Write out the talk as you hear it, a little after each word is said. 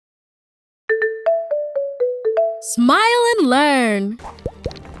Smile and learn.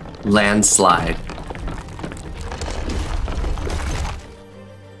 Landslide.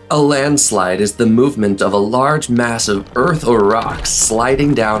 A landslide is the movement of a large mass of earth or rocks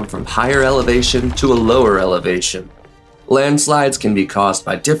sliding down from higher elevation to a lower elevation. Landslides can be caused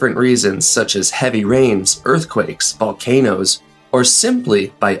by different reasons such as heavy rains, earthquakes, volcanoes, or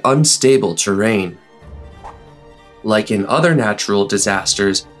simply by unstable terrain. Like in other natural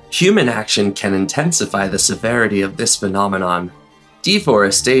disasters, human action can intensify the severity of this phenomenon.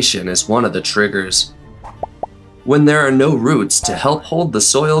 Deforestation is one of the triggers. When there are no roots to help hold the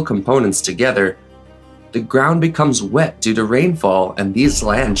soil components together, the ground becomes wet due to rainfall and these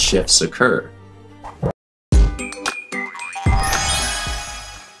land shifts occur.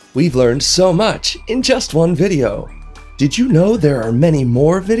 We've learned so much in just one video. Did you know there are many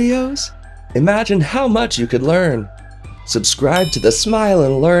more videos? Imagine how much you could learn. Subscribe to the Smile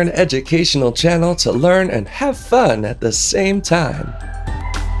and Learn educational channel to learn and have fun at the same time.